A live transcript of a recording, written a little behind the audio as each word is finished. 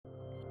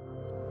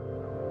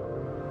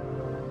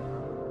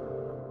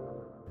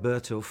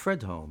Bertil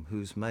Fredholm,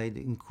 who's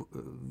made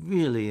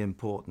really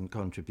important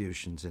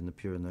contributions in the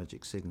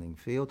purinergic signaling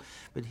field,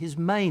 but his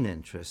main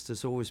interest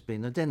has always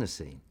been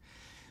adenosine.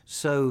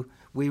 So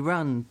we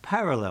run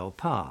parallel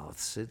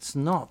paths. It's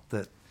not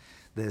that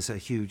there's a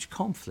huge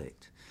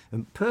conflict.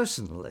 And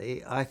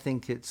personally, I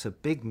think it's a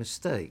big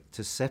mistake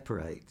to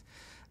separate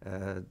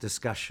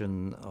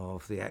discussion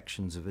of the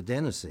actions of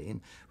adenosine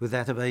with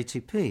that of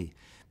ATP,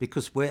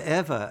 because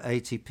wherever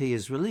ATP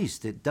is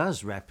released, it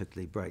does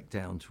rapidly break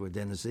down to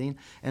adenosine,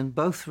 and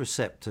both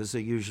receptors are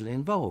usually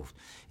involved.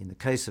 In the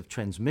case of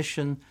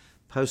transmission,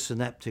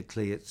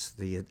 postsynaptically, it's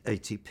the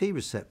ATP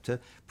receptor.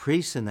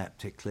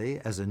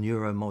 Presynaptically, as a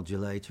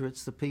neuromodulator,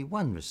 it's the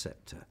P1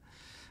 receptor,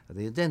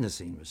 the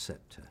adenosine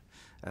receptor.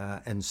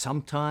 And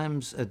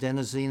sometimes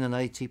adenosine and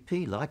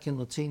ATP, like in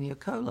Lataenia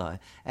coli,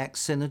 act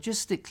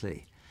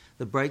synergistically.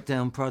 The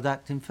breakdown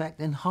product, in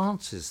fact,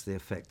 enhances the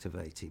effect of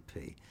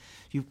ATP.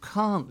 You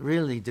can't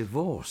really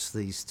divorce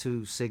these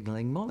two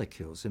signaling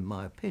molecules, in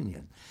my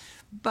opinion.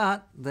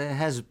 But there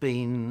has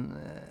been,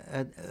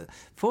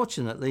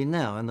 fortunately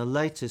now, in the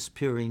latest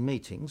Purine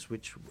meetings,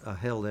 which are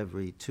held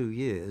every 2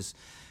 years,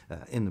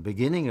 in the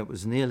beginning it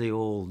was nearly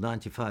all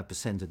 95%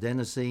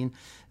 adenosine.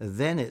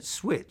 Then it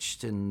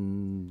switched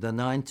in the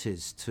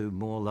 90s to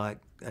more like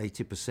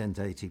 80%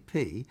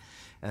 ATP.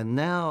 And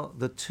now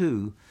the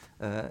two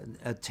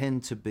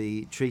tend to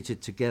be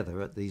treated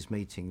together at these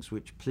meetings,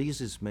 which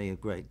pleases me a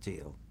great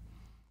deal.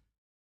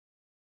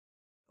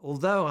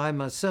 Although I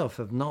myself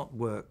have not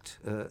worked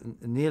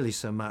nearly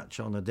so much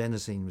on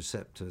adenosine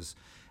receptors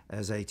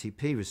as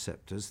ATP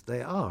receptors,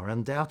 they are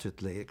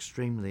undoubtedly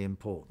extremely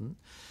important.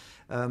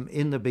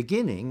 In the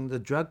beginning, the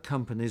drug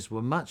companies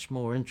were much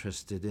more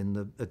interested in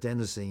the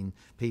adenosine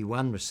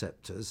P1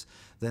 receptors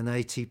than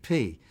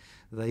ATP.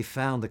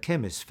 The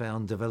chemists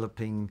found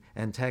developing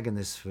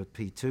antagonists for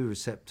P2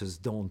 receptors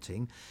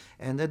daunting,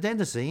 and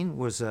adenosine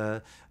was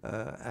a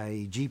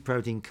G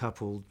protein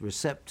coupled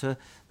receptor,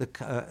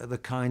 the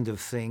kind of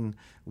thing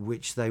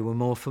which they were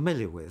more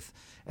familiar with.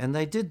 And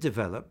they did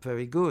develop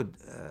very good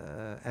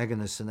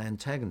agonists and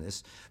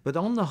antagonists, but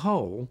on the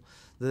whole,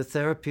 the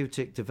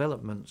therapeutic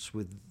developments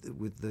with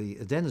the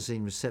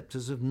adenosine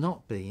receptors have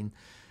not been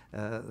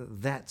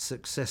that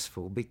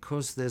successful,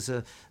 because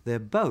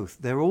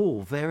they're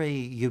all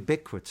very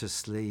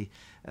ubiquitously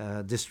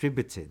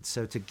distributed.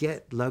 So to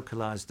get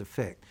localized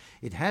effect,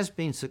 it has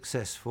been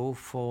successful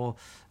for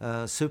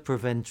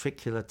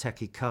supraventricular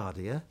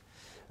tachycardia.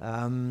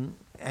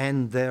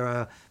 And there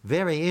are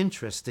very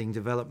interesting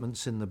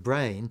developments in the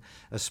brain,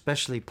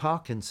 especially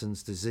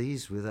Parkinson's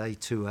disease with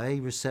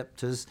A2A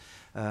receptors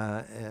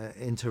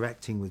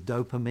interacting with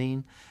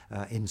dopamine,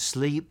 in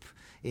sleep,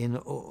 in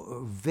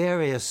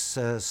various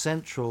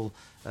central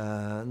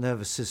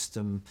nervous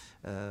system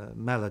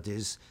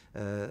maladies.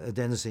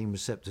 Adenosine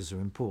receptors are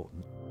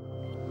important.